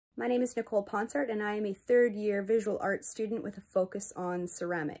My name is Nicole and I am a third-year visual arts student with a focus on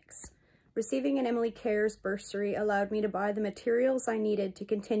ceramics. Receiving an Emily Cares bursary allowed me to buy the materials I needed to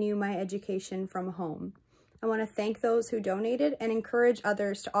continue my education from home. I want to thank those who donated and encourage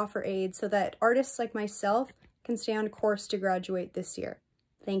others to offer aid so that artists like myself can stay on course to graduate this year.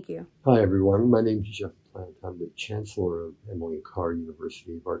 Thank you. Hi everyone, my name is Geoff. I'm the Chancellor of Emily Carr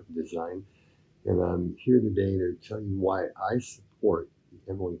University of Art and Design, and I'm here today to tell you why I support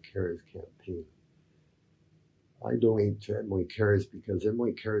the Emily Cares campaign. I donate to Emily Cares because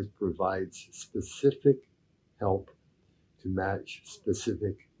Emily Cares provides specific help to match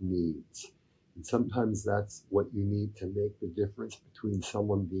specific needs. And sometimes that's what you need to make the difference between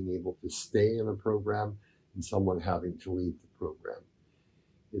someone being able to stay in a program and someone having to leave the program.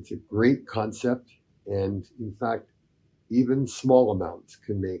 It's a great concept, and in fact, even small amounts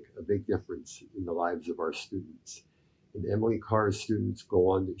can make a big difference in the lives of our students. And Emily Carr's students go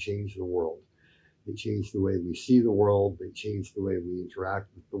on to change the world. They change the way we see the world, they change the way we interact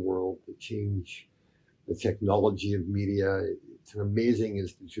with the world, they change the technology of media. It's an amazing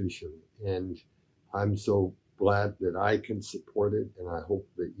institution, and I'm so glad that I can support it, and I hope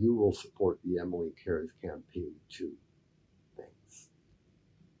that you will support the Emily Cares campaign too.